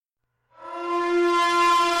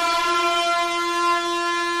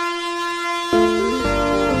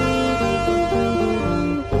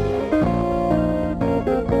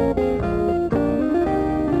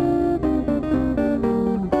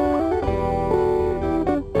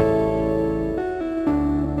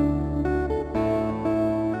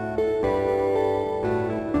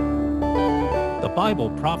Bible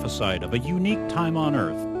prophesied of a unique time on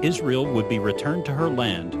earth. Israel would be returned to her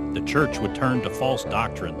land, the church would turn to false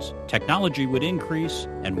doctrines, technology would increase,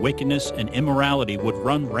 and wickedness and immorality would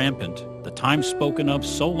run rampant. The time spoken of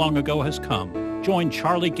so long ago has come. Join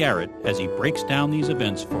Charlie Garrett as he breaks down these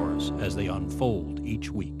events for us as they unfold each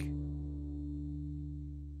week.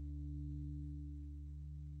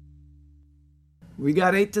 We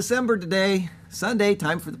got 8 December today, Sunday,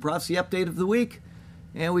 time for the prophecy update of the week.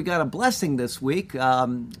 And we got a blessing this week.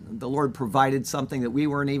 The Lord provided something that we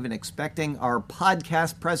weren't even expecting. Our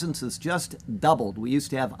podcast presence has just doubled. We used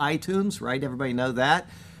to have iTunes, right? Everybody know that.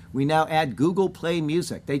 We now add Google Play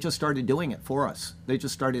Music. They just started doing it for us. They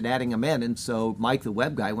just started adding them in. And so Mike, the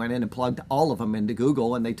web guy, went in and plugged all of them into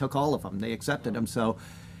Google, and they took all of them. They accepted them. So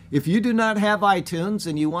if you do not have iTunes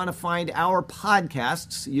and you want to find our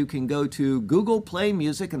podcasts, you can go to Google Play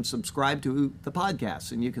Music and subscribe to the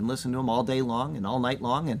podcasts. And you can listen to them all day long and all night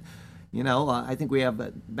long. And, you know, I think we have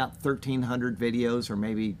about 1,300 videos or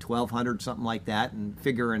maybe 1,200, something like that, and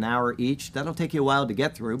figure an hour each. That'll take you a while to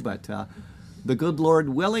get through, but the good Lord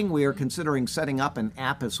willing, we are considering setting up an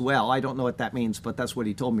app as well. I don't know what that means, but that's what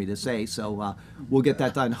he told me to say. So we'll get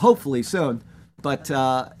that done hopefully soon. But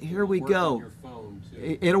here we go.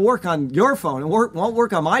 It'll work on your phone. It won't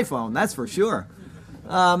work on my phone, that's for sure.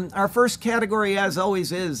 Our first category, as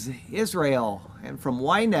always, is Israel. And from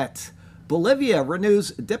Ynet, Bolivia renews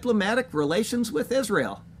diplomatic relations with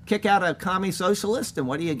Israel. Kick out a commie socialist, and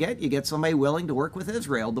what do you get? You get somebody willing to work with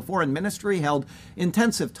Israel. The foreign ministry held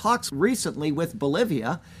intensive talks recently with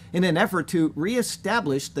Bolivia in an effort to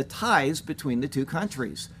reestablish the ties between the two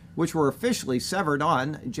countries, which were officially severed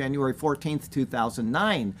on January 14th,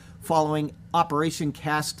 2009, following Operation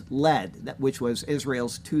Cast Lead, which was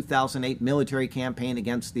Israel's 2008 military campaign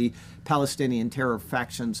against the Palestinian terror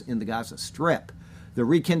factions in the Gaza Strip. The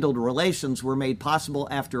rekindled relations were made possible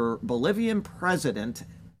after Bolivian President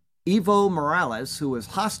Evo Morales, who was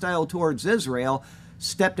hostile towards Israel,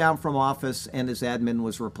 stepped down from office and his admin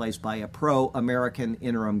was replaced by a pro-American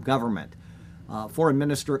interim government. Foreign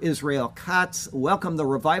Minister Israel Katz welcomed the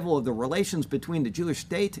revival of the relations between the Jewish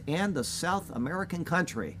state and the South American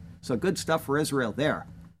country. So good stuff for Israel there.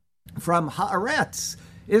 From Haaretz,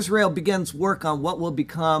 Israel begins work on what will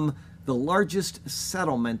become the largest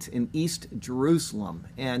settlement in East Jerusalem.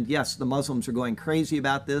 And yes, the Muslims are going crazy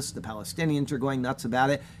about this. The Palestinians are going nuts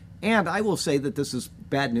about it. And I will say that this is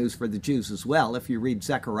bad news for the Jews as well. If you read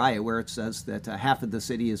Zechariah, where it says that half of the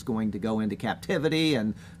city is going to go into captivity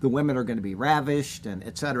and the women are going to be ravished and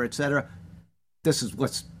et cetera, this is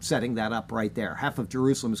what's setting that up right there. Half of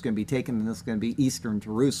Jerusalem is going to be taken and it's going to be eastern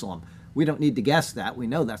Jerusalem. We don't need to guess that. We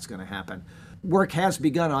know that's going to happen. Work has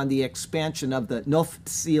begun on the expansion of the Nof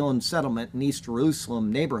Tzion settlement in East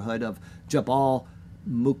Jerusalem neighborhood of Jabal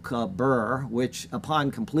Mukaber, which upon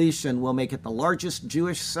completion will make it the largest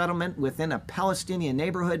Jewish settlement within a Palestinian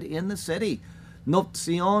neighborhood in the city. Nof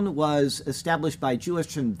Tzion was established by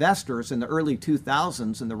Jewish investors in the early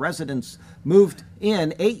 2000s, and the residents moved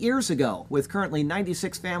in 8 years ago, with currently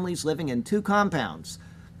 96 families living in 2 compounds.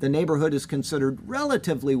 The neighborhood is considered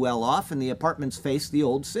relatively well off, and the apartments face the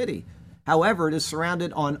old city. However, it is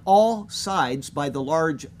surrounded on all sides by the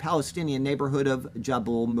large Palestinian neighborhood of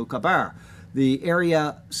Jabal Mukaber. The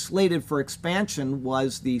area slated for expansion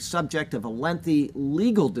was the subject of a lengthy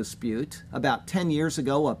legal dispute. About 10 years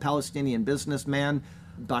ago, a Palestinian businessman,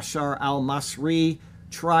 Bashar al-Masri,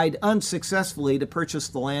 tried unsuccessfully to purchase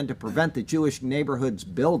the land to prevent the Jewish neighborhood's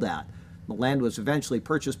build-out. The land was eventually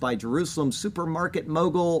purchased by Jerusalem supermarket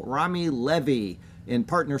mogul Rami Levy in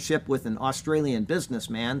partnership with an Australian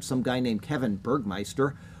businessman, some guy named Kevin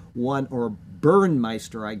Bergmeister, one of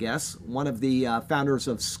the founders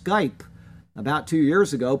of Skype. About 2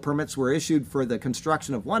 years ago, permits were issued for the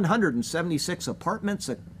construction of 176 apartments.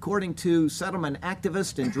 According to settlement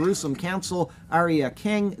activist and Jerusalem Council Aria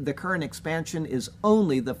King, the current expansion is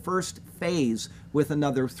only the first phase, with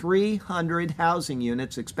another 300 housing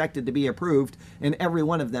units expected to be approved, and every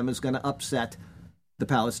one of them is going to upset the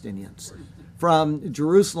Palestinians. From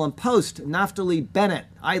Jerusalem Post, Naftali Bennett,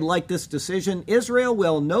 I like this decision. Israel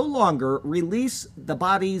will no longer release the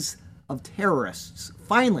bodies of terrorists.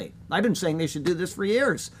 Finally, I've been saying they should do this for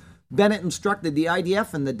years. Bennett instructed the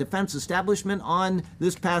IDF and the defense establishment on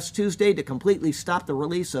this past Tuesday to completely stop the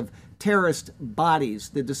release of terrorist bodies.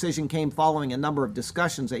 The decision came following a number of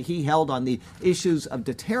discussions that he held on the issues of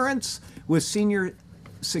deterrence with senior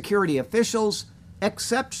security officials.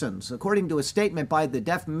 Exceptions, according to a statement by the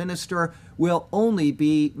Def Minister, will only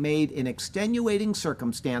be made in extenuating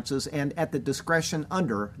circumstances and at the discretion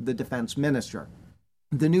under the Defense Minister.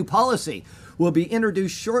 The new policy will be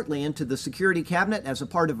introduced shortly into the Security Cabinet as a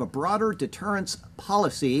part of a broader deterrence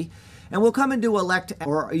policy and will come into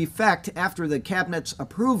effect after the cabinet's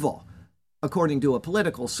approval. According to a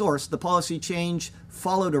political source, the policy change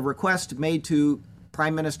followed a request made to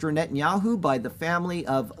Prime Minister Netanyahu by the family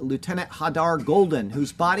of Lieutenant Hadar Golden,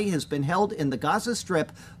 whose body has been held in the Gaza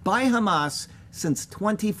Strip by Hamas since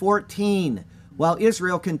 2014. While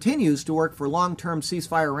Israel continues to work for long-term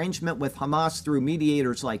ceasefire arrangement with Hamas through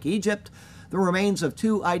mediators like Egypt, the remains of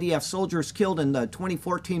 2 IDF soldiers killed in the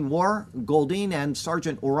 2014 war, Goldin and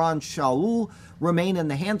Sergeant Oran Shaul, remain in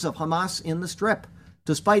the hands of Hamas in the Strip,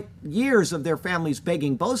 despite years of their families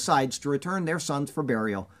begging both sides to return their sons for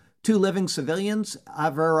burial. 2 living civilians,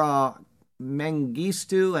 Avera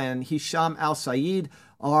Mengistu and Hisham al-Sayed,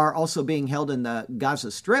 are also being held in the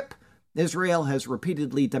Gaza Strip. Israel has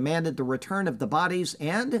repeatedly demanded the return of the bodies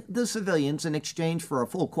and the civilians in exchange for a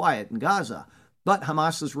full quiet in Gaza. But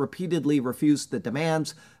Hamas has repeatedly refused the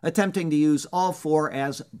demands, attempting to use all 4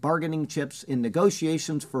 as bargaining chips in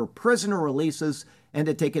negotiations for prisoner releases and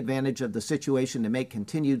to take advantage of the situation to make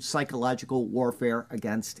continued psychological warfare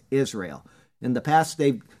against Israel. In the past,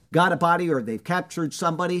 they've got a body or they've captured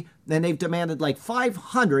somebody, and they've demanded like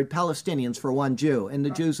 500 Palestinians for 1 Jew, and the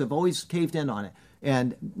Jews have always caved in on it.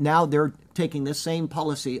 And now they're taking this same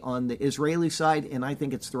policy on the Israeli side, and I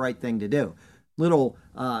think it's the right thing to do. Little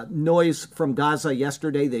noise from Gaza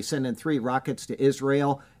yesterday. They sent in 3 rockets to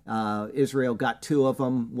Israel. Israel got 2 of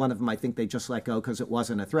them. One of them I think they just let go because it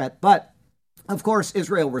wasn't a threat. But, of course,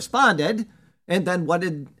 Israel responded. And then what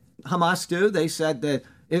did Hamas do? They said that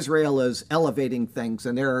Israel is elevating things.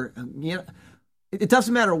 And it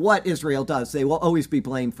doesn't matter what Israel does. They will always be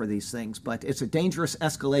blamed for these things. But it's a dangerous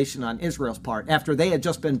escalation on Israel's part after they had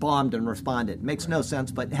just been bombed and responded. It makes no sense,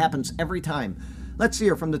 but it happens every time. Let's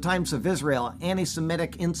hear from the Times of Israel.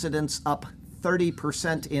 Anti-Semitic incidents up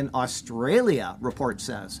 30% in Australia, report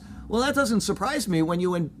says. Well, that doesn't surprise me when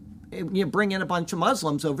you bring in a bunch of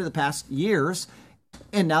Muslims over the past years,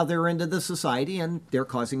 and now they're into the society and they're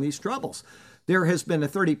causing these troubles. There has been a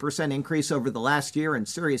 30% increase over the last year in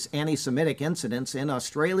serious anti-Semitic incidents in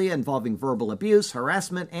Australia involving verbal abuse,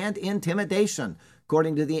 harassment, and intimidation,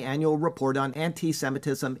 according to the annual report on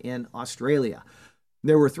anti-Semitism in Australia.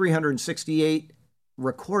 There were 368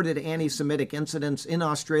 recorded anti-Semitic incidents in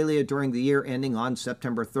Australia during the year ending on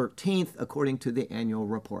September 13th, according to the annual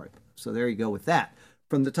report. So there you go with that.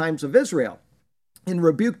 From the Times of Israel. In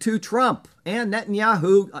rebuke to Trump and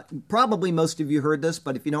Netanyahu, probably most of you heard this,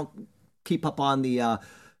 but if you don't keep up on the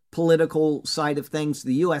political side of things,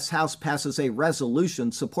 the U.S. House passes a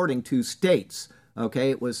resolution supporting 2 states. Okay,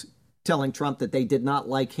 it was telling Trump that they did not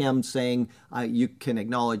like him saying you can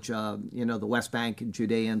acknowledge, the West Bank and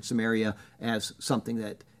Judea and Samaria as something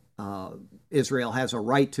that Israel has a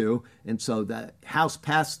right to. And so the House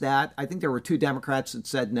passed that. I think there were 2 Democrats that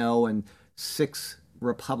said no and 6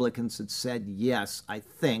 Republicans that said yes, I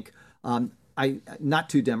think. Not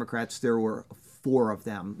 2 Democrats, there were 4 of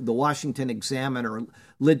them. The Washington Examiner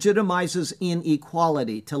legitimizes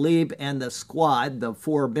inequality. Tlaib and the squad, the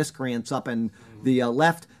 4 miscreants up in the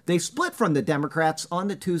left, they split from the Democrats on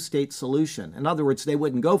the 2-state solution. In other words, they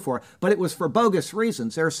wouldn't go for it, but it was for bogus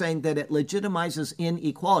reasons. They're saying that it legitimizes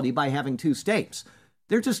inequality by having 2 states.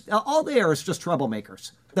 They're just, all they are is just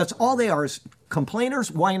troublemakers. That's all they are, is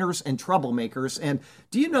complainers, whiners, and troublemakers. And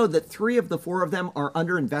do you know that 3 of the 4 of them are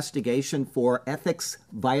under investigation for ethics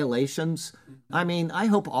violations? I mean, I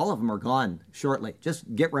hope all of them are gone shortly.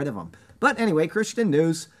 Just get rid of them. But anyway, Christian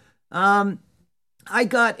news. I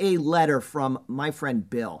got a letter from my friend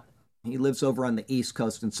Bill. He lives over on the East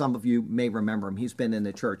Coast, and some of you may remember him. He's been in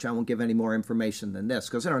the church. I won't give any more information than this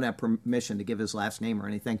because I don't have permission to give his last name or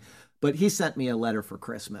anything. But he sent me a letter for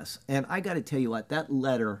Christmas. And I got to tell you what, that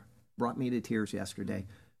letter brought me to tears yesterday.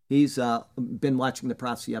 He's been watching the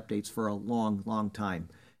prophecy updates for a long, long time.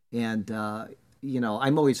 And,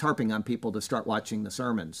 I'm always harping on people to start watching the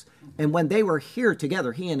sermons. And when they were here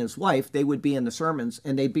together, he and his wife, they would be in the sermons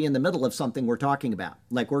and they'd be in the middle of something we're talking about.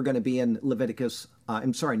 Like we're going to be in Numbers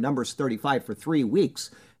 35 for 3 weeks.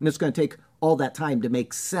 And it's going to take all that time to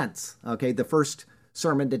make sense. Okay, the first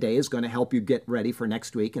sermon today is going to help you get ready for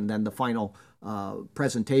next week. And then the final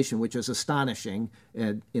presentation, which is astonishing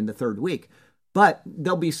in the 3rd week. But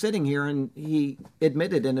they'll be sitting here, and he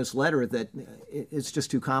admitted in his letter that it's just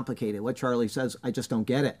too complicated. What Charlie says, I just don't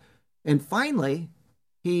get it. And finally,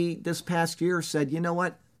 he, this past year, said, you know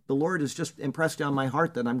what? The Lord has just impressed on my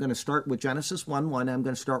heart that I'm going to start with Genesis 1:1. I'm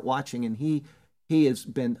going to start watching, and he has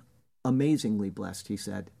been amazingly blessed, he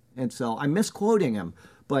said. And so I'm misquoting him,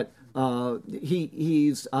 but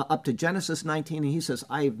he's up to Genesis 19, and he says,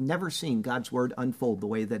 I've never seen God's word unfold the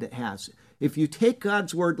way that it has. If you take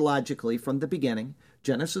God's word logically from the beginning,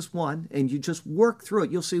 Genesis 1, and you just work through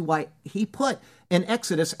it, you'll see why he put an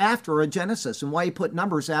Exodus after a Genesis, and why he put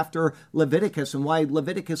Numbers after Leviticus, and why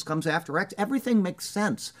Leviticus comes after Exodus. Everything makes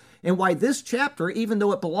sense. And why this chapter, even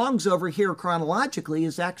though it belongs over here chronologically,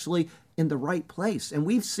 is actually in the right place. And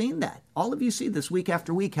we've seen that. All of you see this week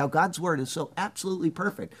after week, how God's word is so absolutely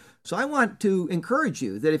perfect. So I want to encourage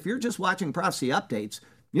you that if you're just watching prophecy updates,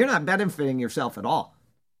 you're not benefiting yourself at all.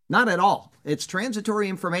 Not at all. It's transitory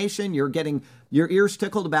information. You're getting your ears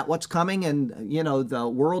tickled about what's coming, and, the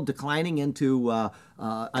world declining into,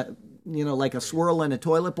 like a swirl in a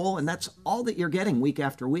toilet bowl. And that's all that you're getting week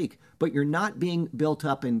after week. But you're not being built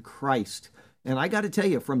up in Christ. And I got to tell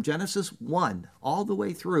you, from Genesis 1 all the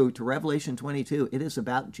way through to Revelation 22, it is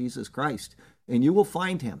about Jesus Christ. And you will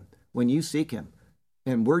find him when you seek him.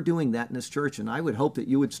 And we're doing that in this church. And I would hope that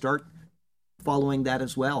you would start following that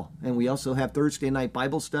as well. And we also have Thursday night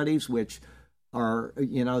Bible studies, which are,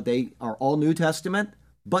 they are all New Testament,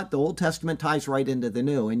 but the Old Testament ties right into the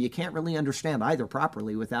New. And you can't really understand either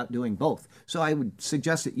properly without doing both. So I would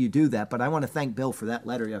suggest that you do that. But I want to thank Bill for that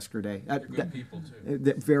letter yesterday. They're good people,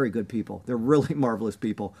 too. Very good people. They're really marvelous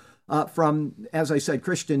people. From, as I said,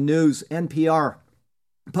 Christian News, NPR,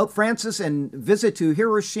 Pope Francis and visit to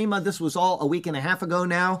Hiroshima. This was all a week and a half ago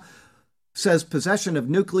now. Says possession of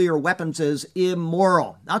nuclear weapons is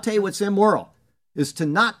immoral. I'll tell you what's immoral is to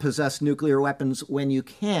not possess nuclear weapons when you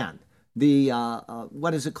can. The,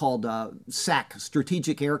 what is it called? SAC,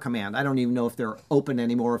 Strategic Air Command. I don't even know if they're open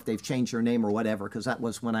anymore, if they've changed their name or whatever, because that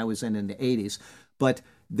was when I was in the 80s. But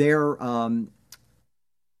their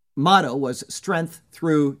motto was strength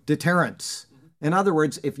through deterrence. In other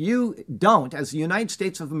words, if you don't, as the United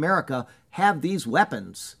States of America, have these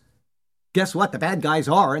weapons, guess what? The bad guys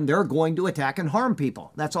are, and they're going to attack and harm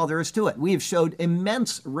people. That's all there is to it. We have showed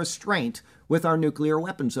immense restraint with our nuclear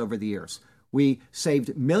weapons over the years. We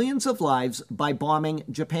saved millions of lives by bombing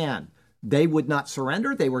Japan. They would not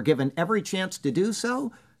surrender. They were given every chance to do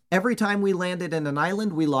so. Every time we landed in an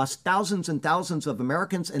island, we lost thousands and thousands of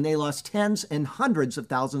Americans, and they lost tens and hundreds of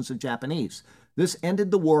thousands of Japanese. This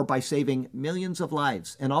ended the war by saving millions of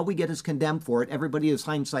lives, and all we get is condemned for it. Everybody's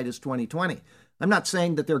hindsight is 20/20. I'm not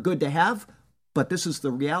saying that they're good to have, but this is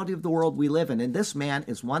the reality of the world we live in. And this man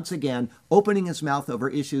is once again opening his mouth over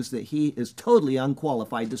issues that he is totally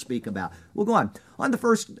unqualified to speak about. We'll go on. On the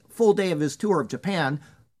first full day of his tour of Japan,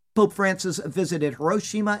 Pope Francis visited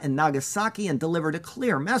Hiroshima and Nagasaki and delivered a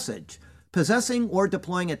clear message. Possessing or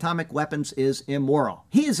deploying atomic weapons is immoral.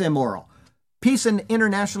 He is immoral. Peace and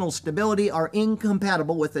international stability are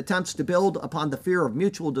incompatible with attempts to build upon the fear of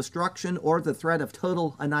mutual destruction or the threat of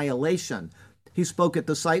total annihilation. He spoke at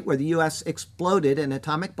the site where the U.S. exploded an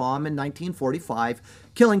atomic bomb in 1945,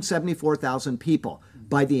 killing 74,000 people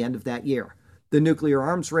by the end of that year. The nuclear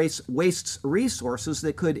arms race wastes resources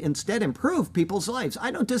that could instead improve people's lives.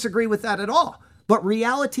 I don't disagree with that at all. But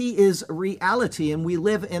reality is reality, and we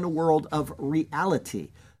live in a world of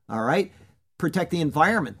reality. All right? Protect the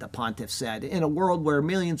environment, the pontiff said. In a world where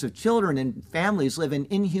millions of children and families live in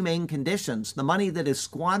inhumane conditions, the money that is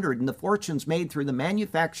squandered and the fortunes made through the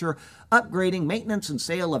manufacture, upgrading, maintenance, and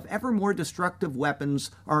sale of ever more destructive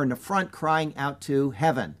weapons are an affront crying out to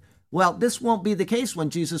heaven. Well, this won't be the case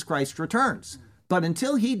when Jesus Christ returns. But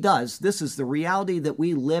until he does, this is the reality that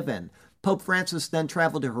we live in. Pope Francis then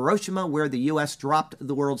traveled to Hiroshima, where the U.S. dropped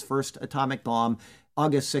the world's first atomic bomb,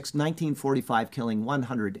 August 6, 1945, killing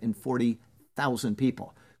 140,000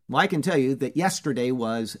 people. Well, I can tell you that yesterday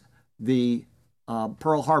was the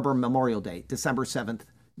Pearl Harbor Memorial Day, December 7th,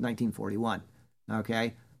 1941.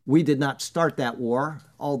 Okay? We did not start that war,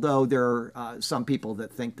 although there are some people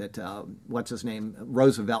that think that,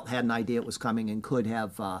 Roosevelt had an idea it was coming and could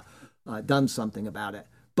have done something about it.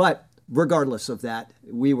 But regardless of that,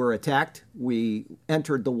 we were attacked. We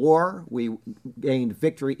entered the war. We gained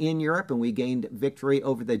victory in Europe, and we gained victory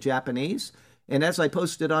over the Japanese. And as I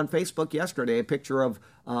posted on Facebook yesterday, a picture of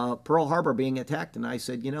Pearl Harbor being attacked, and I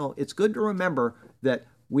said, it's good to remember that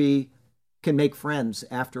we can make friends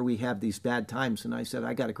after we have these bad times. And I said,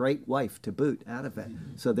 I got a great wife to boot out of it.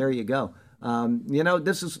 So there you go.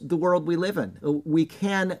 This is the world we live in. We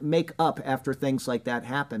can make up after things like that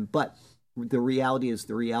happen, but the reality is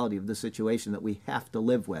the reality of the situation that we have to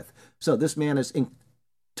live with. So this man is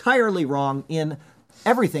entirely wrong in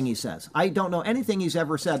everything he says. I don't know anything he's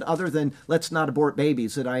ever said other than let's not abort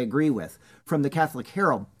babies that I agree with. From the Catholic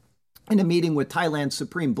Herald, in a meeting with Thailand's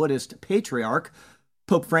Supreme Buddhist Patriarch,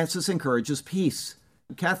 Pope Francis encourages peace.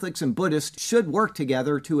 Catholics and Buddhists should work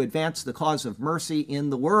together to advance the cause of mercy in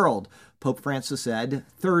the world, Pope Francis said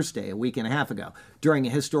Thursday, a week and a half ago, during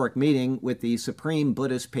a historic meeting with the Supreme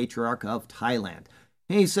Buddhist Patriarch of Thailand.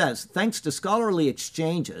 He says, thanks to scholarly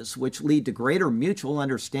exchanges, which lead to greater mutual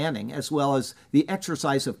understanding, as well as the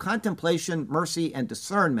exercise of contemplation, mercy, and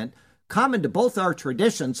discernment, common to both our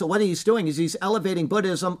traditions. So what he's doing is he's elevating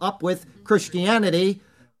Buddhism up with Christianity,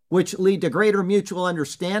 which lead to greater mutual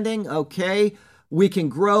understanding. Okay, we can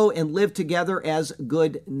grow and live together as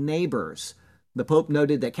good neighbors. The Pope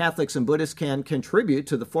noted that Catholics and Buddhists can contribute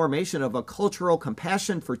to the formation of a cultural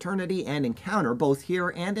compassion, fraternity, and encounter, both here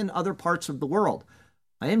and in other parts of the world.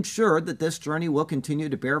 I am sure that this journey will continue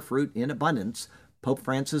to bear fruit in abundance. Pope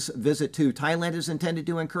Francis' visit to Thailand is intended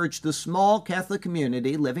to encourage the small Catholic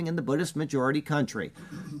community living in the Buddhist majority country.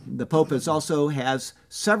 The Pope also has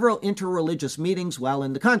several interreligious meetings while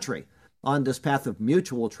in the country. On this path of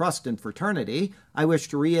mutual trust and fraternity, I wish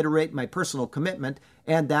to reiterate my personal commitment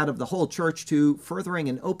and that of the whole Church to furthering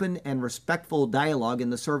an open and respectful dialogue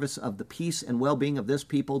in the service of the peace and well-being of this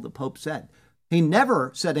people, the Pope said. He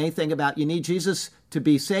never said anything about you need Jesus to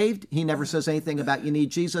be saved. He never says anything about you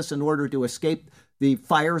need Jesus in order to escape the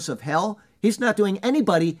fires of hell. He's not doing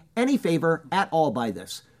anybody any favor at all by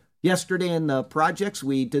this. Yesterday in the projects,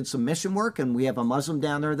 we did some mission work, and we have a Muslim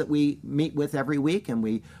down there that we meet with every week, and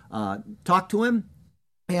we talk to him.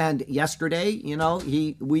 And yesterday,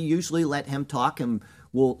 we usually let him talk, and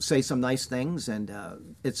we'll say some nice things, and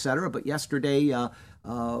etc. But yesterday,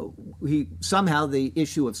 somehow the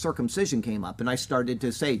issue of circumcision came up, and I started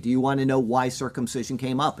to say, do you want to know why circumcision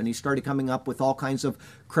came up? And he started coming up with all kinds of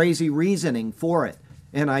crazy reasoning for it.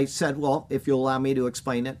 And I said, well, if you'll allow me to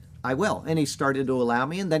explain it, I will. And he started to allow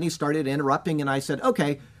me, and then he started interrupting, and I said,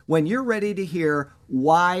 okay, when you're ready to hear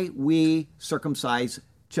why we circumcise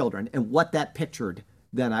children and what that pictured,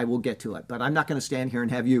 then I will get to it. But I'm not going to stand here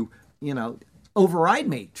and have you, override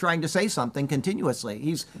me trying to say something continuously.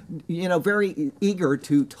 He's, very eager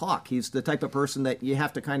to talk. He's the type of person that you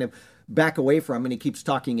have to kind of back away from, and he keeps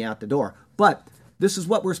talking out the door. But this is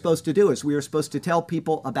what we're supposed to do, is we are supposed to tell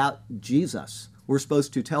people about Jesus. We're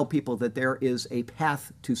supposed to tell people that there is a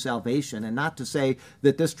path to salvation, and not to say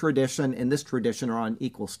that this tradition and this tradition are on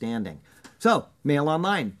equal standing. So, Mail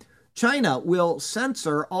Online. China will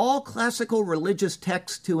censor all classical religious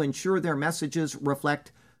texts to ensure their messages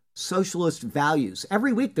reflect socialist values.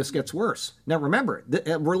 Every week this gets worse. Now remember,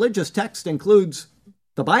 the religious text includes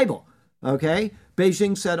the Bible, okay?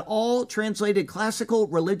 Beijing said all translated classical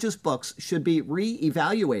religious books should be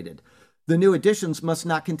re-evaluated. The new editions must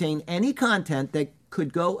not contain any content that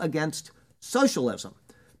could go against socialism.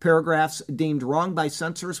 Paragraphs deemed wrong by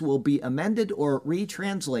censors will be amended or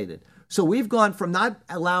retranslated. So we've gone from not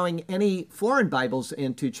allowing any foreign Bibles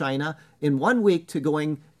into China in 1 week to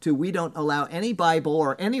going to we don't allow any Bible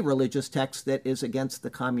or any religious text that is against the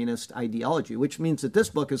communist ideology, which means that this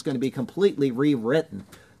book is going to be completely rewritten.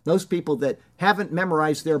 Those people that haven't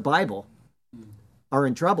memorized their Bible are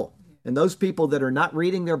in trouble. And those people that are not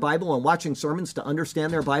reading their Bible and watching sermons to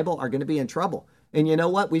understand their Bible are going to be in trouble. And you know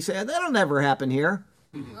what? We say, that'll never happen here.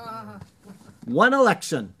 One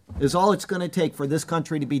election is all it's going to take for this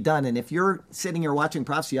country to be done. And if you're sitting here watching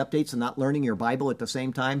prophecy updates and not learning your Bible at the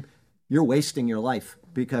same time, you're wasting your life,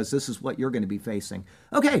 because this is what you're going to be facing.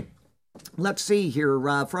 Okay, let's see here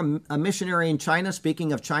from a missionary in China.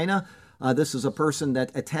 Speaking of China, this is a person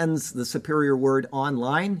that attends the Superior Word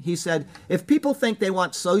online. He said, if people think they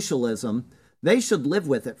want socialism, they should live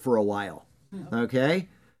with it for a while. Okay?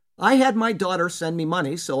 I had my daughter send me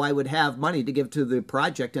money so I would have money to give to the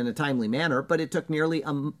project in a timely manner, but it took nearly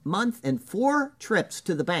a month and 4 trips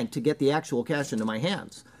to the bank to get the actual cash into my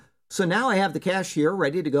hands. So now I have the cash here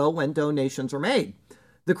ready to go when donations are made.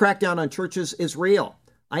 The crackdown on churches is real.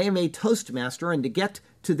 I am a Toastmaster, and to get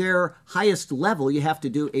to their highest level, you have to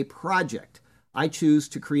do a project. I choose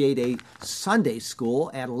to create a Sunday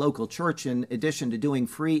school at a local church in addition to doing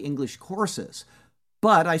free English courses.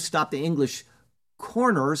 But I stopped the English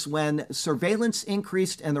corners when surveillance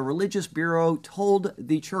increased and the Religious Bureau told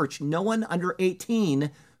the church no one under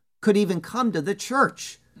 18 could even come to the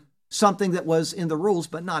church, something that was in the rules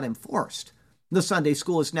but not enforced. The Sunday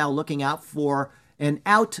school is now looking out for an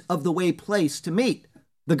out-of-the-way place to meet.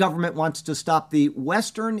 The government wants to stop the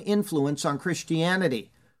Western influence on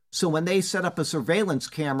Christianity. So when they set up a surveillance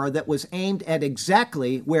camera that was aimed at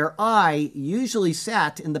exactly where I usually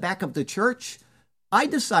sat in the back of the church, I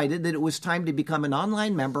decided that it was time to become an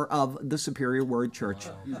online member of the Superior Word Church.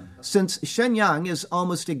 Since Shenyang is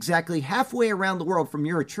almost exactly halfway around the world from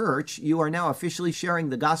your church, you are now officially sharing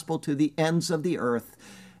the gospel to the ends of the earth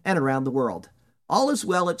and around the world. All is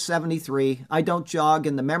well at 73. I don't jog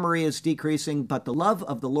and the memory is decreasing, but the love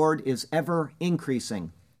of the Lord is ever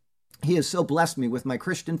increasing. He has so blessed me with my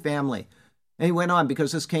Christian family. And he went on,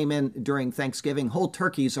 because this came in during Thanksgiving, whole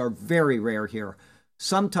turkeys are very rare here.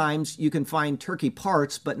 Sometimes you can find turkey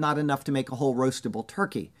parts, but not enough to make a whole roastable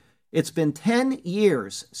turkey. It's been 10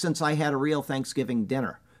 years since I had a real Thanksgiving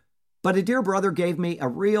dinner. But a dear brother gave me a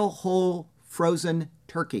real whole frozen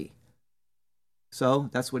turkey. So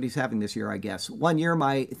that's what he's having this year, I guess. One year,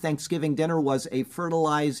 my Thanksgiving dinner was a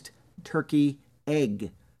fertilized turkey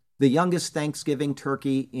egg, the youngest Thanksgiving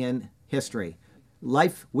turkey in history.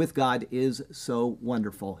 Life with God is so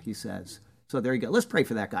wonderful, he says. So there you go. Let's pray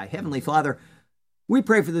for that guy. Heavenly Father, we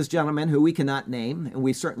pray for this gentleman who we cannot name, and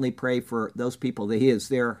we certainly pray for those people that he is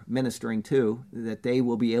there ministering to, that they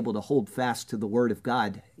will be able to hold fast to the Word of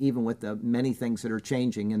God, even with the many things that are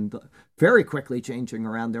changing and very quickly changing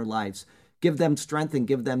around their lives. Give them strength and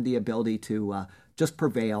give them the ability to just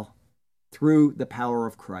prevail through the power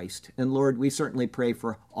of Christ. And Lord, we certainly pray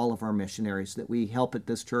for all of our missionaries that we help at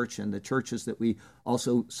this church and the churches that we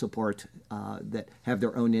also support that have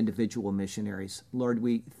their own individual missionaries. Lord,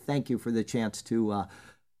 we thank you for the chance to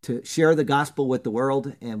share the gospel with the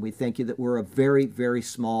world, and we thank you that we're a very, very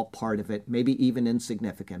small part of it, maybe even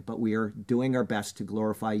insignificant, but we are doing our best to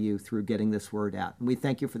glorify you through getting this word out. And we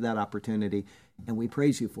thank you for that opportunity, and we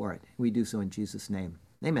praise you for it. We do so in Jesus' name.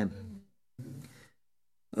 Amen.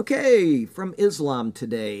 Okay, from Islam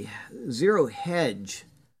today, Zero Hedge.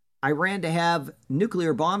 Iran to have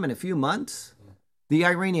nuclear bomb in a few months. The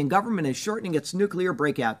Iranian government is shortening its nuclear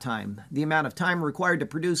breakout time, the amount of time required to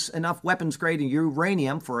produce enough weapons-grade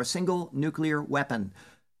uranium for a single nuclear weapon.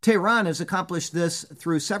 Tehran has accomplished this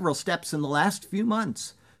through several steps in the last few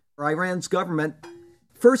months. Iran's government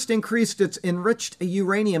first increased its enriched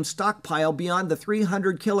uranium stockpile beyond the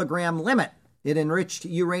 300-kilogram limit. It enriched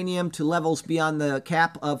uranium to levels beyond the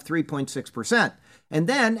cap of 3.6%, and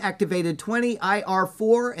then activated 20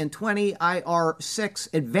 IR-4 and 20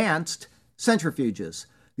 IR-6 advanced centrifuges.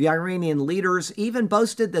 The Iranian leaders even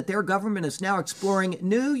boasted that their government is now exploring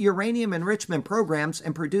new uranium enrichment programs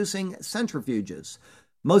and producing centrifuges.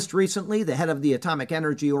 Most recently, the head of the Atomic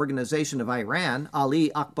Energy Organization of Iran,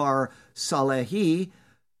 Ali Akbar Salehi,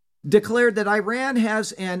 declared that Iran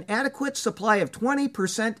has an adequate supply of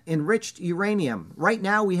 20% enriched uranium. Right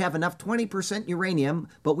now, we have enough 20% uranium,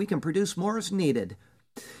 but we can produce more as needed.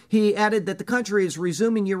 He added that the country is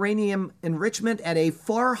resuming uranium enrichment at a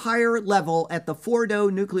far higher level at the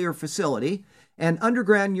Fordo nuclear facility, an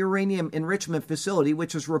underground uranium enrichment facility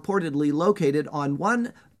which is reportedly located on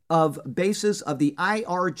one of bases of the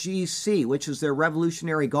IRGC, which is their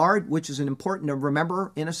Revolutionary Guard, which is important to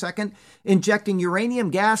remember in a second, injecting uranium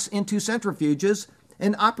gas into centrifuges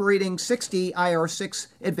and operating 60 IR-6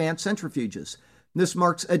 advanced centrifuges. This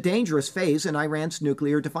marks a dangerous phase in Iran's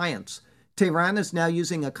nuclear defiance. Tehran is now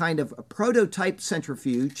using a kind of prototype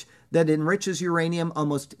centrifuge that enriches uranium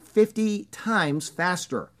almost 50 times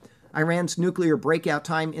faster. Iran's nuclear breakout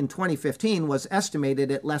time in 2015 was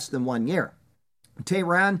estimated at less than 1 year.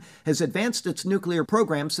 Tehran has advanced its nuclear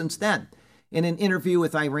program since then. In an interview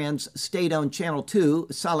with Iran's state-owned Channel 2,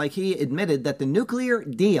 Salehi admitted that the nuclear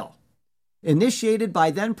deal, initiated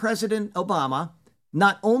by then-President Obama,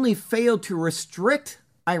 not only failed to restrict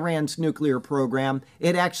Iran's nuclear program,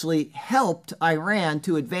 it actually helped Iran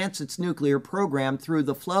to advance its nuclear program through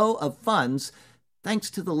the flow of funds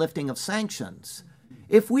thanks to the lifting of sanctions.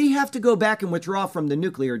 If we have to go back and withdraw from the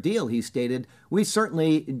nuclear deal, he stated, we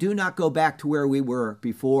certainly do not go back to where we were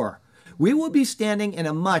before. We will be standing in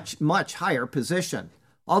a much, much higher position.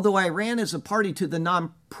 Although Iran is a party to the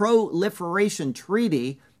Non-Proliferation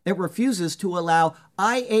Treaty, it refuses to allow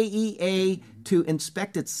IAEA to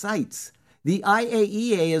inspect its sites. The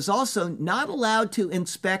IAEA is also not allowed to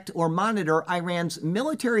inspect or monitor Iran's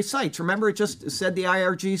military sites. Remember, it just said the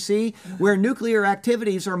IRGC, where nuclear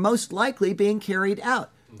activities are most likely being carried out.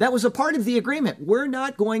 That was a part of the agreement. We're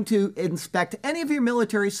not going to inspect any of your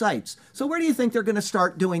military sites. So where do you think they're going to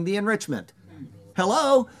start doing the enrichment?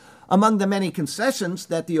 Hello? Among the many concessions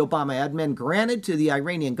that the Obama admin granted to the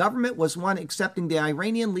Iranian government was one accepting the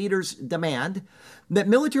Iranian leaders' demand that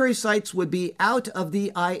military sites would be out of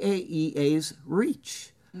the IAEA's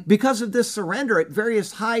reach. Because of this surrender at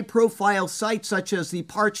various high-profile sites such as the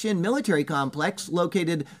Parchin military complex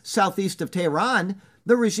located southeast of Tehran,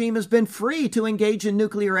 the regime has been free to engage in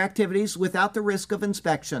nuclear activities without the risk of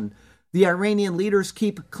inspection. The Iranian leaders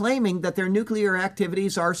keep claiming that their nuclear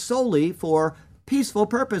activities are solely for peaceful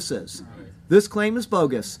purposes. This claim is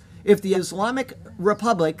bogus. If the Islamic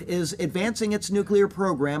Republic is advancing its nuclear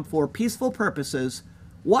program for peaceful purposes,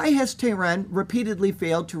 Why has Tehran repeatedly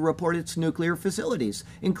failed to report its nuclear facilities,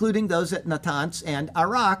 including those at Natanz and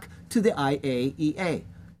Arak, to the IAEA?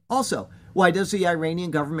 Also, why does the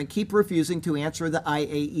Iranian government keep refusing to answer the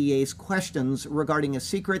IAEA's questions regarding a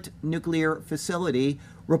secret nuclear facility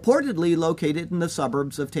reportedly located in the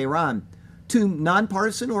suburbs of Tehran? Two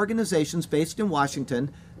nonpartisan organizations based in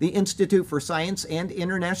Washington, the Institute for Science and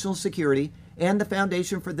International Security and the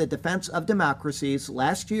Foundation for the Defense of Democracies,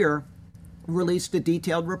 last year released a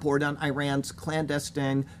detailed report on Iran's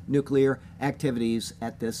clandestine nuclear activities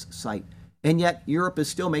at this site. And yet, Europe is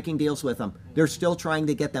still making deals with them. They're still trying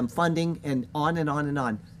to get them funding, and on and on and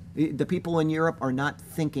on. The people in Europe are not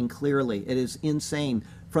thinking clearly. It is insane.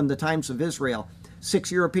 From the Times of Israel,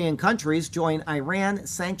 6 European countries join Iran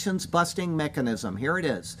sanctions-busting mechanism. Here it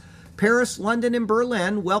is. Paris, London, and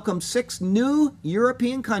Berlin welcome 6 new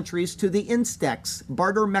European countries to the INSTEX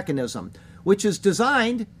barter mechanism, which is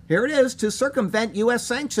designed, here it is, to circumvent U.S.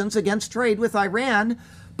 sanctions against trade with Iran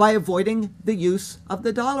by avoiding the use of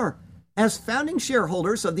the dollar. As founding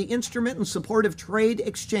shareholders of the Instrument in Support of Trade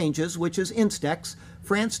Exchanges, which is INSTEX,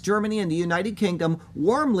 France, Germany, and the United Kingdom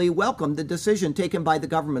warmly welcomed the decision taken by the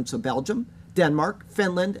governments of Belgium, Denmark,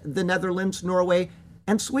 Finland, the Netherlands, Norway,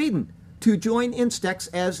 and Sweden to join INSTEX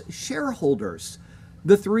as shareholders.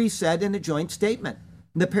 The three said in a joint statement.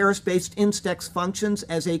 The Paris-based INSTEX functions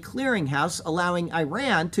as a clearinghouse, allowing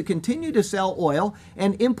Iran to continue to sell oil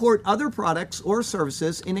and import other products or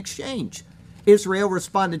services in exchange. Israel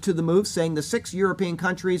responded to the move, saying the 6 European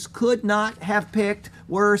countries could not have picked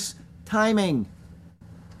worse timing.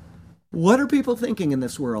 What are people thinking in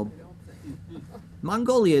this world?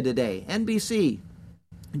 Mongolia today, NBC.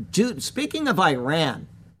 Speaking of Iran,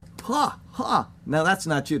 no, that's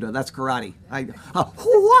not judo, that's karate.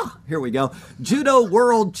 Here we go. Judo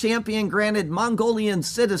world champion granted Mongolian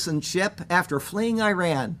citizenship after fleeing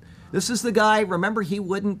Iran. This is the guy, remember, he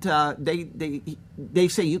wouldn't, they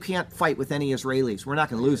say you can't fight with any Israelis. We're not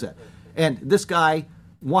going to lose it. And this guy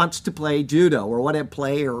wants to play judo or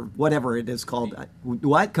whatever it is called.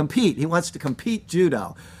 What? Compete. He wants to compete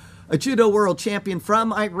judo. A judo world champion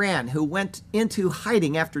from Iran who went into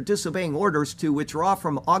hiding after disobeying orders to withdraw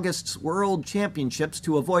from August's world championships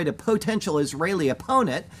to avoid a potential Israeli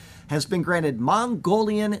opponent has been granted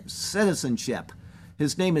Mongolian citizenship.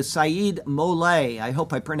 His name is Saeed Molay. I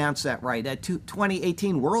hope I pronounced that right. A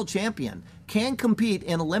 2018 world champion can compete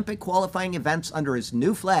in Olympic qualifying events under his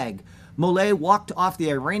new flag. Molay walked off the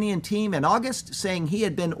Iranian team in August, saying he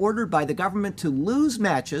had been ordered by the government to lose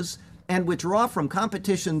matches and withdraw from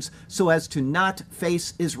competitions so as to not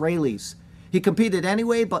face Israelis. He competed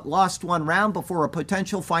anyway, but lost one round before a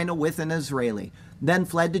potential final with an Israeli, then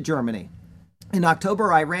fled to Germany. In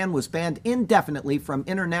October, Iran was banned indefinitely from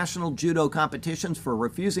international judo competitions for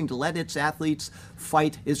refusing to let its athletes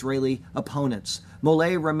fight Israeli opponents.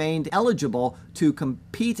 Molay remained eligible to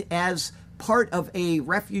compete as part of a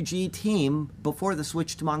refugee team before the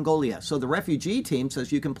switch to Mongolia. So the refugee team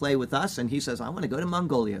says you can play with us, and he says, I want to go to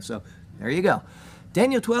Mongolia. So there you go.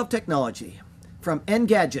 Daniel 12 Technology from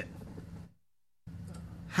Engadget.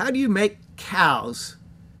 How do you make cows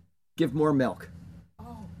give more milk?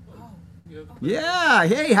 Yeah,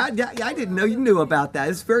 hey, I didn't know you knew about that.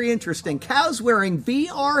 It's very interesting. Cows wearing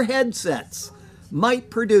VR headsets might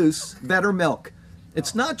produce better milk.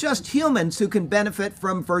 It's not just humans who can benefit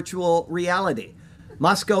from virtual reality.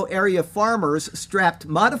 Moscow area farmers strapped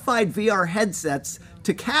modified VR headsets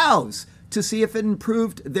to cows to see if it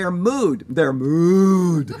improved their mood,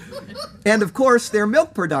 and of course their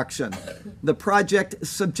milk production. The project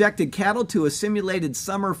subjected cattle to a simulated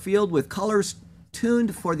summer field with colors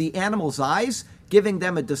tuned for the animals' eyes, giving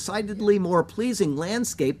them a decidedly more pleasing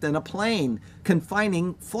landscape than a plain,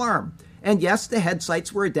 confining farm. And yes, the head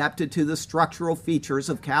sights were adapted to the structural features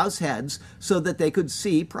of cows' heads so that they could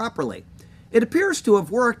see properly. It appears to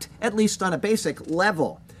have worked, at least on a basic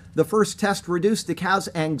level. The first test reduced the cows'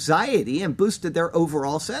 anxiety and boosted their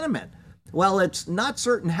overall sentiment. While it's not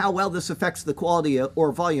certain how well this affects the quality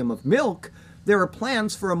or volume of milk, there are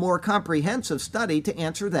plans for a more comprehensive study to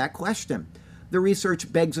answer that question. The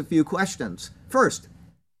research begs a few questions. First,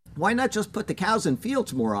 why not just put the cows in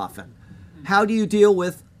fields more often? How do you deal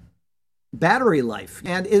with battery life?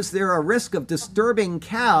 And is there a risk of disturbing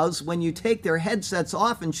cows when you take their headsets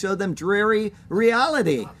off and show them dreary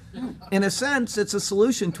reality? In a sense, it's a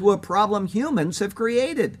solution to a problem humans have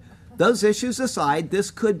created. Those issues aside,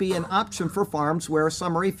 this could be an option for farms where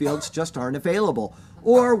summary fields just aren't available,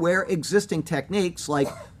 or where existing techniques like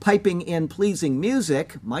piping in pleasing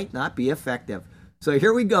music might not be effective. So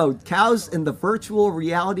here we go, cows in the virtual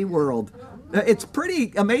reality world. It's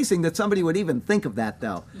pretty amazing that somebody would even think of that,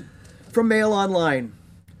 though. From Mail Online,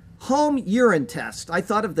 Home urine test. I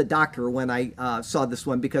thought of the doctor when I saw this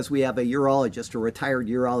one because we have a urologist, a retired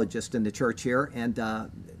urologist in the church here. And,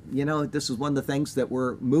 this is one of the things that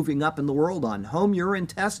we're moving up in the world on. Home urine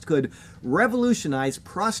test could revolutionize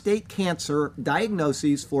prostate cancer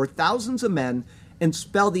diagnoses for thousands of men and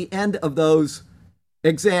spell the end of those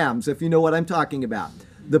exams, if you know what I'm talking about.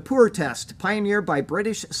 The Poor test, pioneered by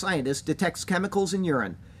British scientists, detects chemicals in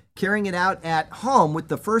urine. Carrying it out at home with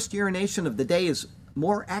the first urination of the day is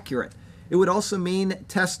more accurate. It would also mean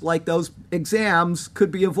tests like those exams could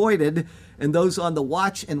be avoided, and those on the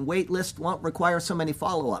watch and wait list won't require so many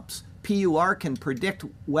follow-ups. PUR can predict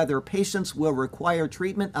whether patients will require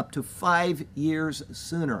treatment up to 5 years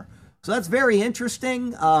sooner. So that's very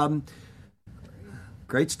interesting.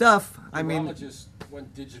 Great stuff. Urologists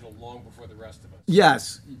went digital long before the rest of us.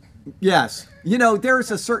 Yes.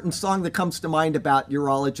 There's a certain song that comes to mind about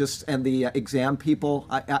urologists and the exam people.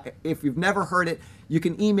 If you've never heard it, you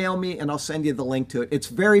can email me and I'll send you the link to it. It's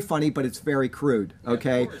very funny, but it's very crude,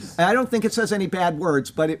 okay? And I don't think it says any bad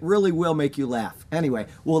words, but it really will make you laugh. Anyway,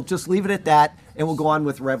 we'll just leave it at that, and we'll go on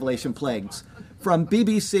with Revelation Plagues. From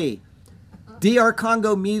BBC, DR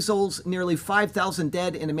Congo measles, nearly 5,000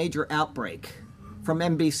 dead in a major outbreak. From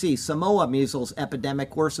NBC, Samoa measles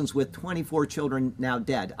epidemic worsens with 24 children now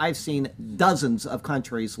dead. I've seen dozens of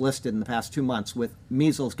countries listed in the past 2 months with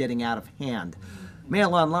measles getting out of hand.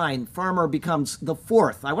 Mail Online, farmer becomes the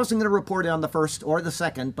fourth. I wasn't going to report it on the first or the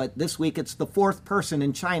second, but this week it's the fourth person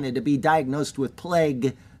in China to be diagnosed with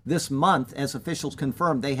plague this month, as officials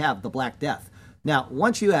confirm they have the Black Death. Now,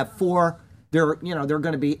 once you have 4, they're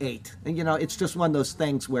going to be 8. And, it's just one of those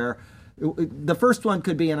things where the first one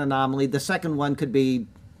could be an anomaly. The second one could be,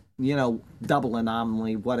 double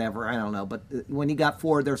anomaly, whatever. I don't know. But when you got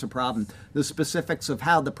 4, there's a problem. The specifics of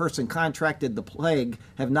how the person contracted the plague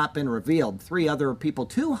have not been revealed. 3 other people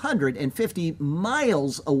 250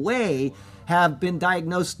 miles away have been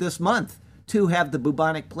diagnosed this month. 2 have the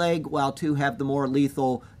bubonic plague, while 2 have the more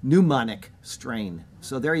lethal pneumonic strain.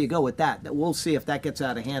 So there you go with that. We'll see if that gets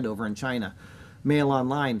out of hand over in China. Mail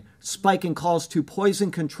Online, spike in calls to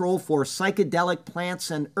poison control for psychedelic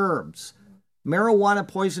plants and herbs. Marijuana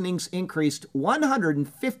poisonings increased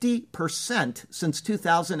 150% since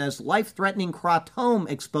 2000 as life-threatening kratom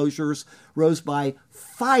exposures rose by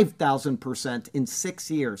 5,000% in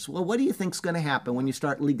 6 years. Well, what do you think's going to happen when you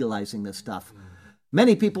start legalizing this stuff?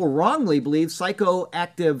 Many people wrongly believe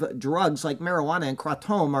psychoactive drugs like marijuana and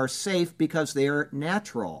kratom are safe because they are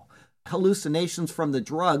natural. Hallucinations from the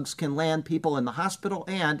drugs can land people in the hospital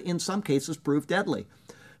and, in some cases, prove deadly.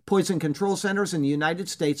 Poison control centers in the United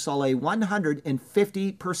States saw a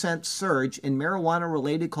 150% surge in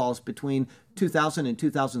marijuana-related calls between 2000 and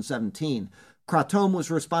 2017. Kratom was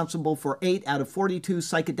responsible for 8 out of 42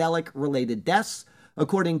 psychedelic-related deaths,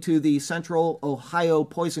 according to the Central Ohio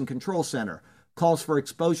Poison Control Center. Calls for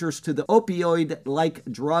exposures to the opioid-like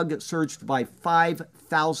drug surged by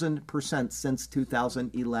 5,000% since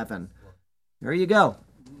 2011. There you go.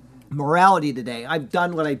 Morality today. I've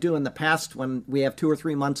done what I do in the past when we have 2 or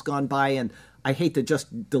 3 months gone by, and I hate to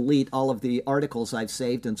just delete all of the articles I've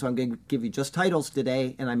saved, and so I'm going to give you just titles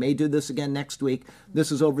today, and I may do this again next week.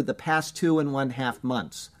 This is over the past 2.5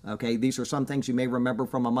 months. Okay, these are some things you may remember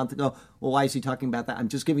from a month ago. Well, why is he talking about that? I'm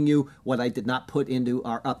just giving you what I did not put into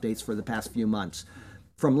our updates for the past few months.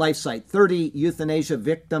 From LifeSite, 30 euthanasia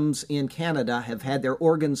victims in Canada have had their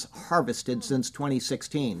organs harvested since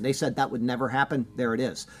 2016. They said that would never happen. There it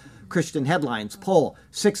is. Christian Headlines poll,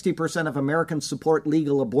 60% of Americans support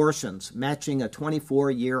legal abortions, matching a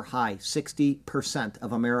 24-year high, 60%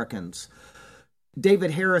 of Americans.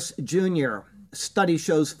 David Harris Jr., study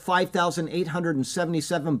shows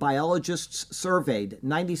 5,877 biologists surveyed,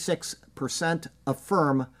 96%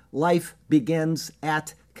 affirm life begins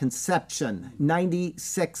at conception.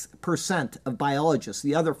 96% of biologists.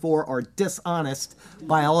 The other 4 are dishonest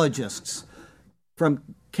biologists. From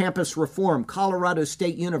Campus Reform, Colorado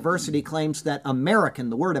State University claims that American,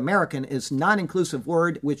 the word American, is a non-inclusive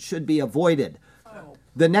word which should be avoided.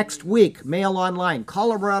 The next week, Mail Online,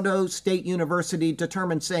 Colorado State University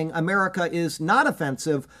determined saying America is not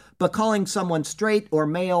offensive, but calling someone straight or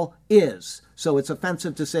male is. So it's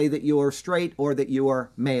offensive to say that you are straight or that you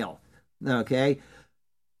are male. Okay?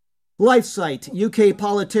 LifeSite, UK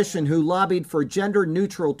politician who lobbied for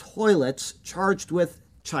gender-neutral toilets charged with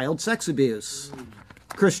child sex abuse.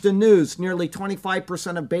 Christian News, nearly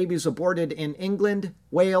 25% of babies aborted in England,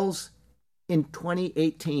 Wales in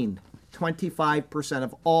 2018. 25%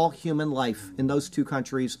 of all human life in those 2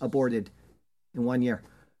 countries aborted in 1 year.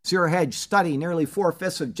 Zero Hedge study, nearly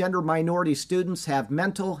 4/5 of gender minority students have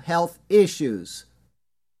mental health issues.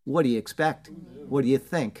 What do you expect? What do you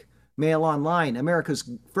think? Mail Online, America's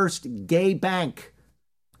first gay bank.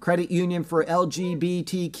 Credit union for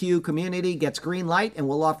LGBTQ community gets green light and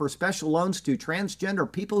will offer special loans to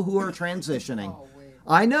transgender people who are transitioning.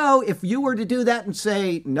 I know if you were to do that and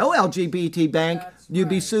say no LGBT bank, you'd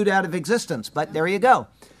be sued out of existence. But there you go.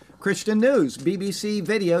 Christian News, BBC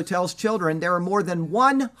video tells children there are more than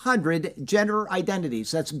 100 gender identities.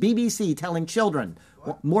 That's BBC telling children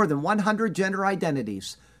more than 100 gender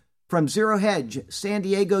identities. From Zero Hedge, San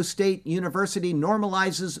Diego State University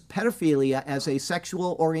normalizes pedophilia as a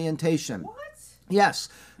sexual orientation. What? Yes.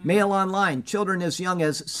 Mail Online, children as young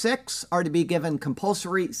as 6 are to be given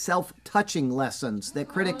compulsory self-touching lessons that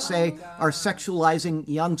critics say are sexualizing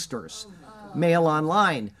youngsters. Mail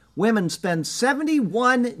Online, women spend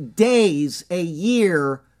 71 days a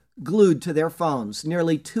year glued to their phones,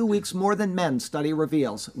 nearly 2 weeks more than men, study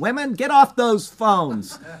reveals. Women, get off those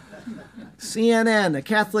phones. CNN, a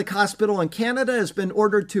Catholic hospital in Canada has been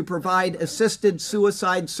ordered to provide assisted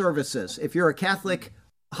suicide services. If you're a Catholic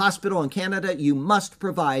hospital in Canada, you must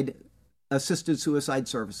provide assisted suicide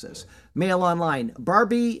services. Mail Online,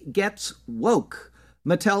 Barbie gets woke.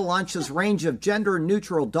 Mattel launches range of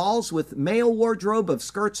gender-neutral dolls with male wardrobe of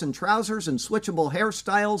skirts and trousers and switchable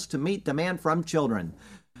hairstyles to meet demand from children.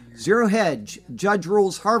 Zero Hedge, judge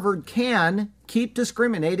rules Harvard can keep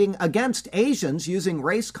discriminating against Asians using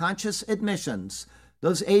race-conscious admissions.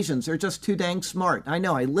 Those Asians are just too dang smart. I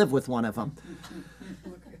know, I live with one of them.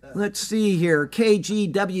 Let's see here.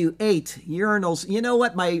 KGW8, urinals. You know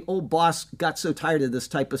what? My old boss got so tired of this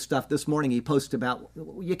type of stuff this morning. He posted about,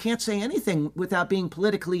 you can't say anything without being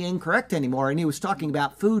politically incorrect anymore. And he was talking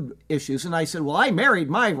about food issues. And I said, well, I married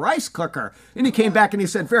my rice cooker. And he came back and he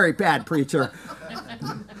said, very bad, preacher.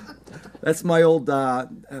 That's my old,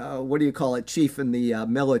 chief in the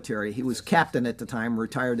military. He was captain at the time,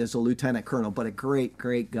 retired as a lieutenant colonel, but a great,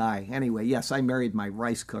 great guy. Anyway, yes, I married my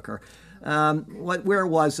rice cooker. Where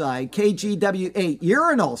was I? KGW8,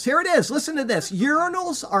 urinals. Here it is. Listen to this.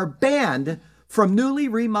 Urinals are banned from newly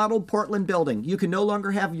remodeled Portland building. You can no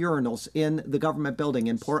longer have urinals in the government building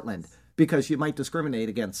in Portland because you might discriminate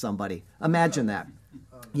against somebody. Imagine that.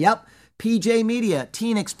 Yep. PJ Media,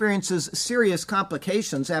 teen experiences serious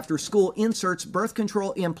complications after school inserts birth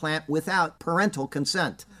control implant without parental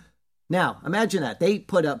consent. Now, imagine that. They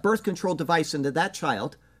put a birth control device into that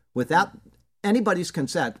child without anybody's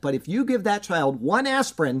consent. But if you give that child one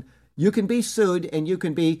aspirin, you can be sued and you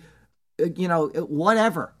can be,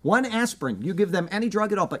 whatever. One aspirin. You give them any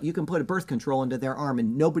drug at all, but you can put a birth control into their arm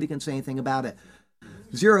and nobody can say anything about it.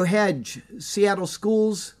 Zero Hedge, Seattle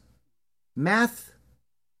schools, math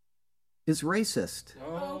is racist.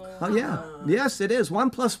 Oh, yeah. Yes, it is.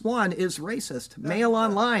 1 + 1 is racist. Mail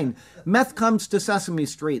Online. Meth comes to Sesame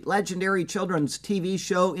Street. Legendary children's TV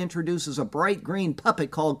show introduces a bright green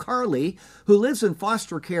puppet called Carly, who lives in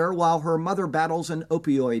foster care while her mother battles an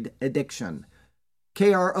opioid addiction.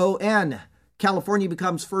 KRON. California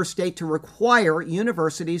becomes first state to require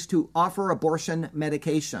universities to offer abortion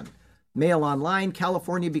medication. Mail Online.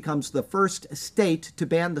 California becomes the first state to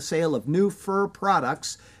ban the sale of new fur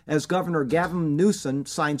products as Governor Gavin Newsom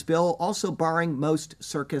signs bill also barring most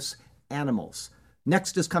circus animals.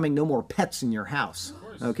 Next is coming, no more pets in your house.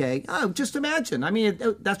 Okay? Oh, just imagine. I mean,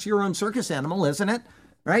 that's your own circus animal, isn't it?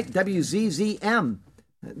 Right? WZZM.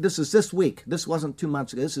 This is this week. This wasn't 2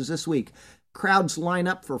 months ago. This is this week. Crowds line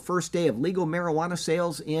up for first day of legal marijuana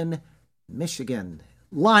sales in Michigan.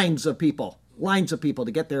 Lines of people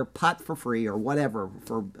to get their pot for free or whatever,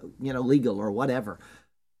 for, legal or whatever.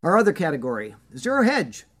 Our other category, Zero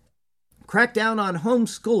Hedge. Crackdown on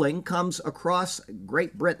homeschooling comes across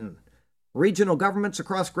Great Britain. Regional governments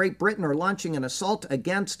across Great Britain are launching an assault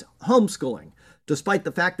against homeschooling. Despite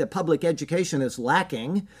the fact that public education is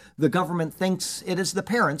lacking, the government thinks it is the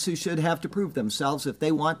parents who should have to prove themselves if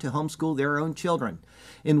they want to homeschool their own children.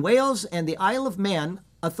 In Wales and the Isle of Man,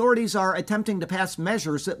 authorities are attempting to pass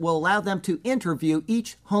measures that will allow them to interview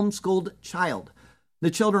each homeschooled child. The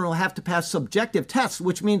children will have to pass subjective tests,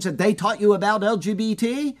 which means that they taught you about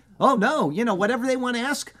LGBT? Oh, no. Whatever they want to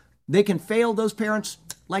ask, they can fail those parents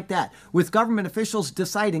like that, with government officials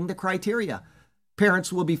deciding the criteria.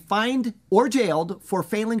 Parents will be fined or jailed for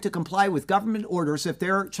failing to comply with government orders if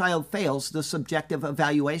their child fails the subjective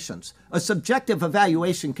evaluations. A subjective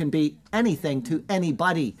evaluation can be anything to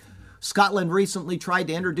anybody. Scotland recently tried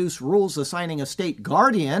to introduce rules assigning a state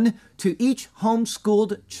guardian to each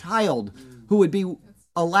homeschooled child who would be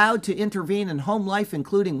allowed to intervene in home life,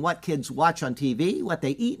 including what kids watch on TV, what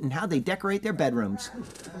they eat, and how they decorate their bedrooms.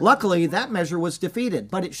 Luckily, that measure was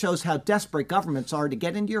defeated, but it shows how desperate governments are to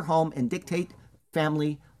get into your home and dictate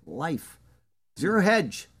family life. Zero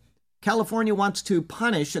Hedge. California wants to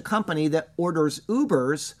punish a company that orders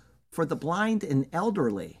Ubers for the blind and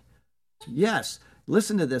elderly. Yes,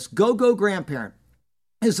 listen to this. GoGo Grandparent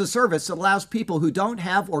is a service that allows people who don't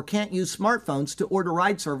have or can't use smartphones to order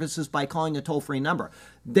ride services by calling a toll-free number.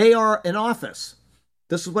 They are an office.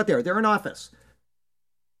 This is what they are. They're an office.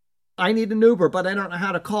 I need an Uber, but I don't know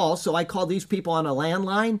how to call, so I call these people on a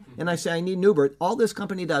landline, and I say I need an Uber. All this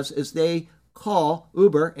company does is they call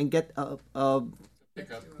Uber and get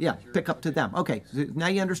pick up to them. Okay, so now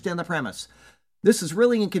you understand the premise. This is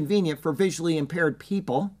really inconvenient for visually impaired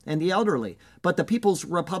people and the elderly, but the People's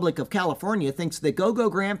Republic of California thinks that GoGo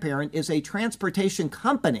Grandparent is a transportation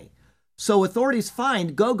company. So authorities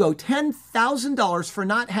fined GoGo $10,000 for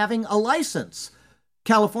not having a license.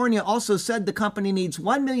 California also said the company needs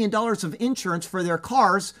 $1 million of insurance for their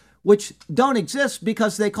cars, which don't exist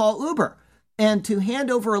because they call Uber. And to hand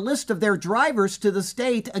over a list of their drivers to the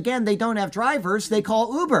state, again, they don't have drivers, they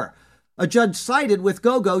call Uber. A judge sided with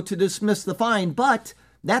GoGo to dismiss the fine, but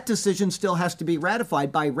that decision still has to be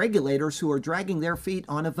ratified by regulators who are dragging their feet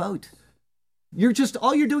on a vote.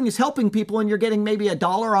 All you're doing is helping people, and you're getting maybe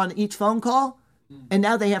 $1 on each phone call. And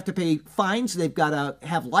now they have to pay fines. They've got to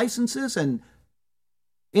have licenses, and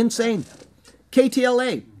insane.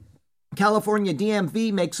 KTLA, California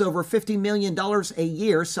DMV makes over $50 million a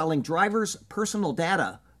year selling drivers' personal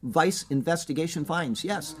data. Vice investigation finds.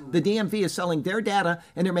 Yes, the DMV is selling their data,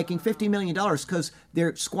 and they're making $50 million because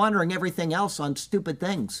they're squandering everything else on stupid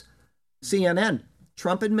things. CNN,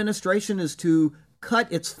 Trump administration is to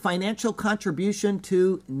cut its financial contribution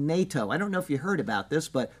to NATO. I don't know if you heard about this,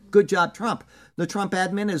 but good job, Trump. The Trump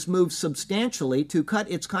admin has moved substantially to cut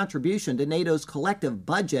its contribution to NATO's collective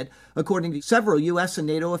budget, according to several U.S. and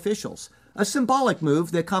NATO officials. A symbolic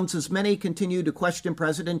move that comes as many continue to question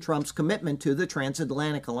President Trump's commitment to the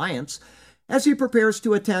transatlantic alliance as he prepares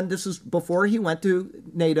to attend, this is before he went to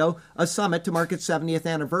NATO, a summit to mark its 70th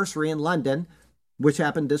anniversary in London, which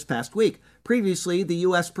happened this past week. Previously, the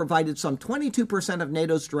U.S. provided some 22% of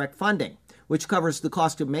NATO's direct funding, which covers the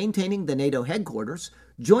cost of maintaining the NATO headquarters,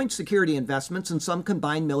 joint security investments, and some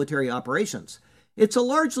combined military operations. It's a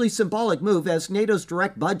largely symbolic move as NATO's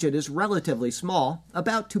direct budget is relatively small,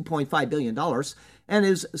 about $2.5 billion, and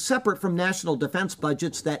is separate from national defense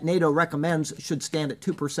budgets that NATO recommends should stand at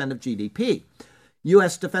 2% of GDP.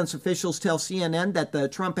 U.S. defense officials tell CNN that the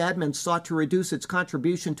Trump admin sought to reduce its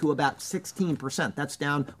contribution to about 16%. That's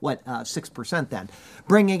down, 6% then,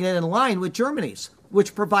 bringing it in line with Germany's,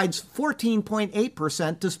 which provides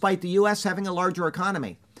 14.8% despite the U.S. having a larger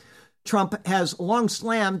economy. Trump has long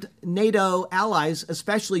slammed NATO allies,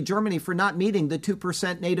 especially Germany, for not meeting the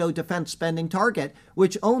 2% NATO defense spending target,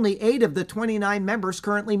 which only 8 of the 29 members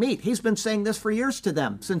currently meet. He's been saying this for years to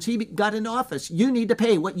them since he got into office. You need to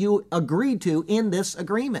pay what you agreed to in this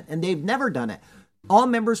agreement, and they've never done it. All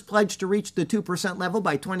members pledged to reach the 2% level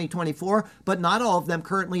by 2024, but not all of them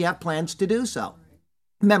currently have plans to do so.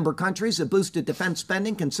 Member countries have boosted defense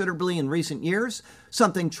spending considerably in recent years,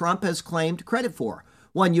 something Trump has claimed credit for.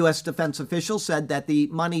 One U.S. defense official said that the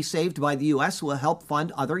money saved by the U.S. will help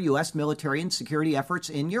fund other U.S. military and security efforts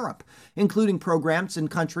in Europe, including programs in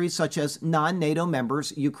countries such as non-NATO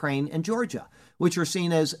members Ukraine and Georgia, which are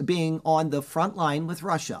seen as being on the front line with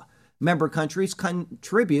Russia. Member countries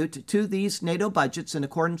contribute to these NATO budgets in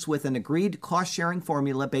accordance with an agreed cost-sharing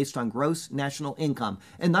formula based on gross national income,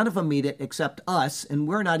 and none of them meet it except us, and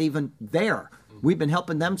we're not even there. We've been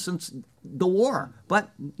helping them since the war. But,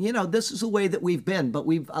 this is the way that we've been. But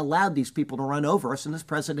we've allowed these people to run over us, and this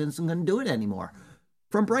president isn't going to do it anymore.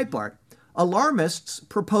 From Breitbart, alarmists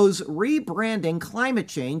propose rebranding climate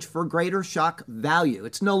change for greater shock value.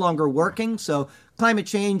 It's no longer working, so climate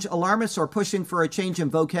change alarmists are pushing for a change in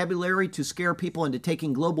vocabulary to scare people into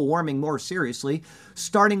taking global warming more seriously,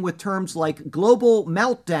 starting with terms like global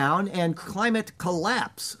meltdown and climate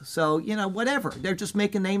collapse. So, whatever. They're just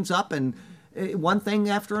making names up and one thing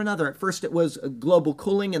after another. At first it was global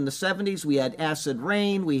cooling in the 70s. We had acid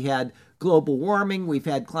rain. We had global warming. We've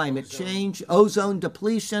had climate change, ozone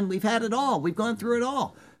depletion. We've had it all. We've gone through it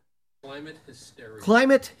all. Climate hysteria.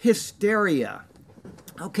 Climate hysteria.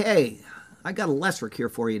 Okay, I got a lesser here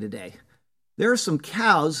for you today. There are some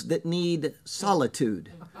cows that need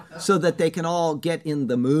solitude so that they can all get in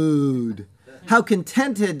the mood. How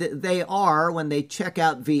contented they are when they check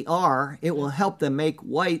out VR. It will help them make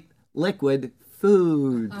white liquid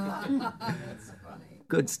food.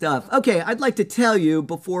 Good stuff. Okay, I'd like to tell you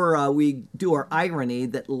before we do our irony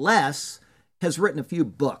that Les has written a few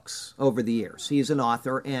books over the years. He's an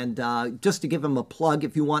author, and just to give him a plug,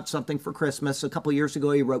 if you want something for Christmas, a couple years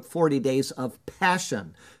ago he wrote 40 Days of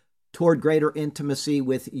Passion toward greater intimacy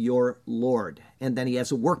with your Lord. And then he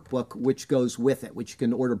has a workbook which goes with it, which you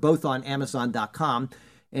can order both on Amazon.com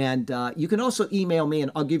And you can also email me,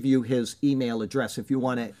 and I'll give you his email address if you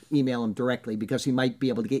want to email him directly, because he might be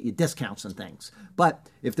able to get you discounts and things. But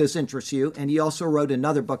if this interests you, and he also wrote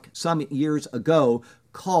another book some years ago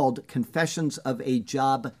called Confessions of a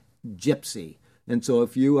Job Gypsy. And so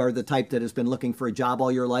if you are the type that has been looking for a job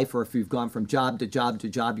all your life, or if you've gone from job to job to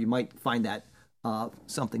job, you might find that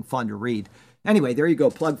something fun to read. Anyway, there you go,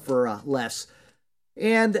 plug for Les.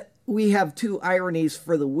 And we have 2 ironies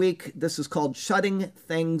for the week. This is called Shutting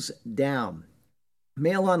Things Down.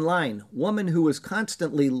 Mail Online, woman who was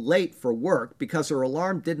constantly late for work because her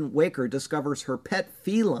alarm didn't wake her discovers her pet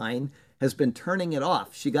feline has been turning it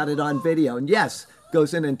off. She got it on video, and yes,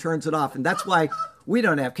 goes in and turns it off. And that's why we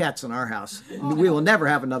don't have cats in our house. We will never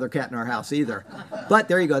have another cat in our house either. But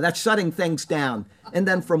there you go. That's shutting things down. And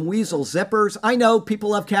then from Weasel Zippers, I know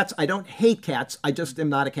people love cats. I don't hate cats. I just am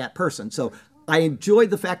not a cat person. So I enjoy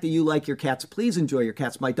the fact that you like your cats. Please enjoy your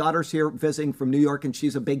cats. My daughter's here visiting from New York, and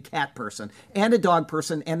she's a big cat person and a dog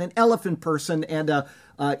person and an elephant person. And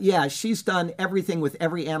she's done everything with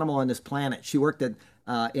every animal on this planet. She worked at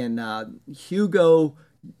in Hugo,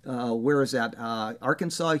 where is that?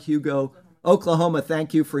 Arkansas, Hugo, Oklahoma,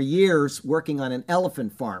 thank you, for years working on an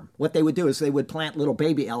elephant farm. What they would do is they would plant little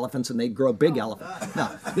baby elephants and they'd grow big elephants. No,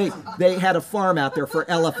 they had a farm out there for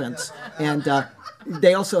elephants, and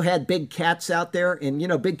they also had big cats out there,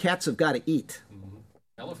 and big cats have got to eat.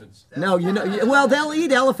 Elephants. No, well, they'll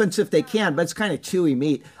eat elephants if they can, but it's kind of chewy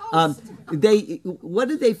meat. What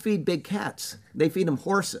do they feed big cats? They feed them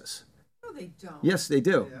horses. No, they don't. Yes, they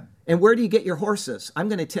do. Yeah. And where do you get your horses? I'm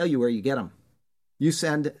going to tell you where you get them. You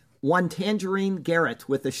send one Tangerine Garrett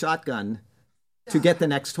with a shotgun to get the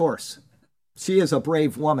next horse. She is a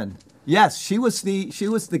brave woman. Yes, she was the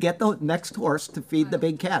get the next horse to feed the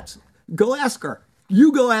big cats. Go ask her.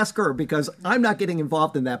 You go ask her, because I'm not getting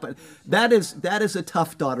involved in that. But that is a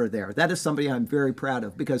tough daughter there. That is somebody I'm very proud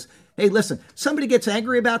of, because, hey, listen, somebody gets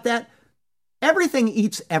angry about that. Everything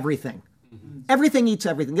eats everything. Everything eats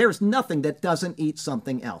everything. There's nothing that doesn't eat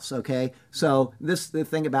something else, okay? So the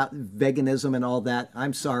thing about veganism and all that,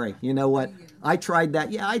 I'm sorry. You know what? I tried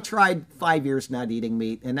that. Yeah, I tried 5 years not eating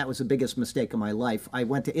meat, and that was the biggest mistake of my life. I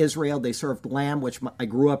went to Israel. They served lamb, which I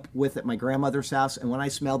grew up with at my grandmother's house, and when I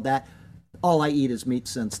smelled that, all I eat is meat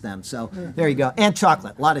since then. So there you go. And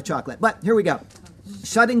chocolate, a lot of chocolate. But here we go.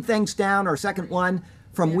 Shutting things down, our second one,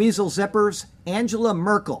 from Weasel Zippers, Angela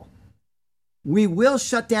Merkel. We will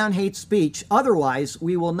shut down hate speech, otherwise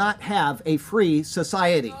we will not have a free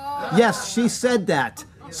society. Yes, she said that.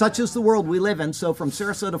 Such is the world we live in. So from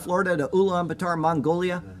Sarasota, Florida to Ulaanbaatar,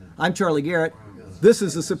 Mongolia, I'm Charlie Garrett. This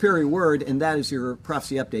is the Superior Word, and that is your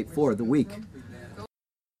prophecy update for the week.